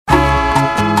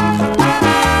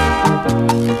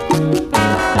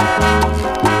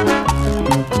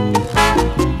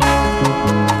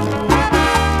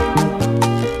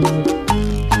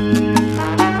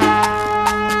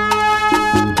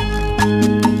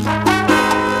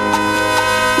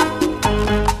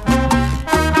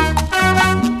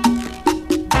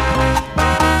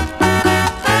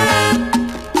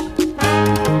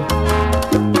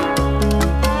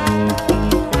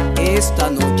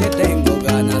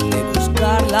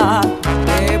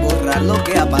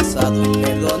pasado y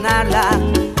perdonarla.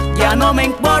 Ya no me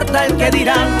importa el que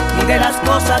dirán ni de las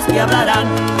cosas que hablarán.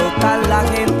 Total, la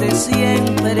gente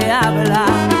siempre habla.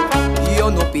 Yo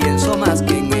no pienso más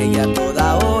que en ella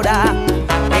toda hora.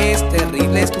 Es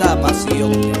terrible esta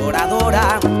pasión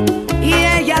devoradora. Y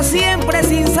ella siempre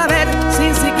sin saber,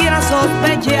 sin siquiera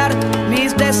sospechar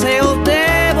mis deseos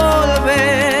de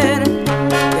volver.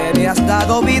 Que me has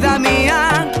dado vida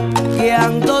mía, que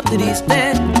ando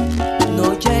triste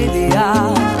noche y día,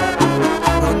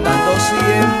 rondando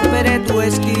siempre tu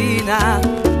esquina,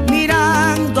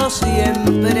 mirando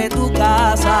siempre tu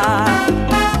casa.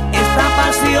 Esta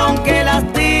pasión que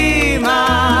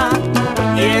lastima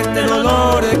y este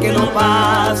dolor que no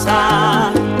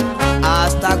pasa.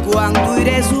 ¿Hasta cuándo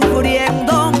iré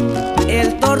sufriendo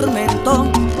el tormento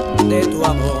de tu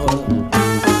amor?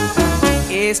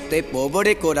 Este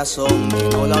pobre corazón que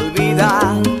no la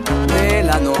olvida, me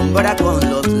la nombra con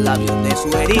los labios de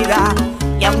su herida.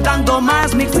 Y ahondando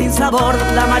más mi sin sabor,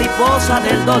 la mariposa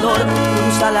del dolor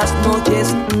cruza las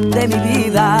noches de mi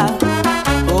vida.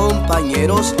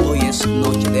 Compañeros, hoy es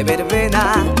noche de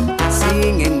verbena,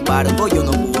 sin embargo yo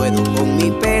no puedo con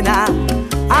mi pena.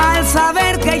 Al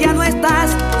saber que ya no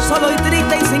estás, solo y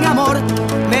triste y sin amor,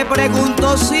 me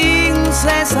pregunto sin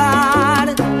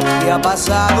cesar: ¿qué ha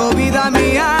pasado, vida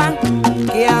mía?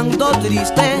 Que ando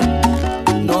triste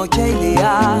noche y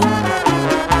día,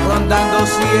 rondando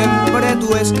siempre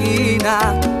tu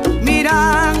esquina,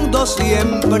 mirando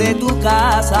siempre tu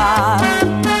casa.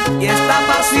 Y esta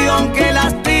pasión que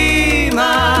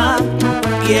lastima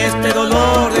y este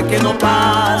dolor que no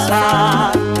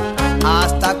pasa.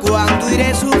 ¿Hasta cuándo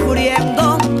iré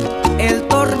sufriendo el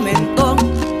tormento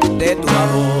de tu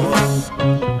amor?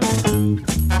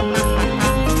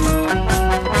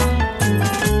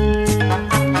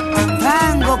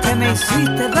 Tango que me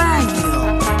hiciste daño.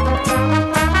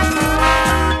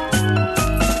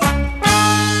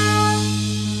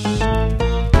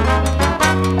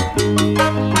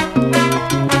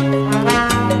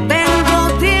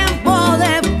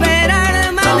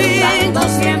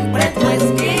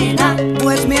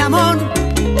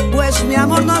 Mi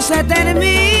amor no se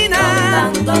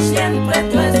termina, rondando siempre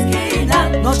tu esquina,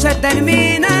 no se termina.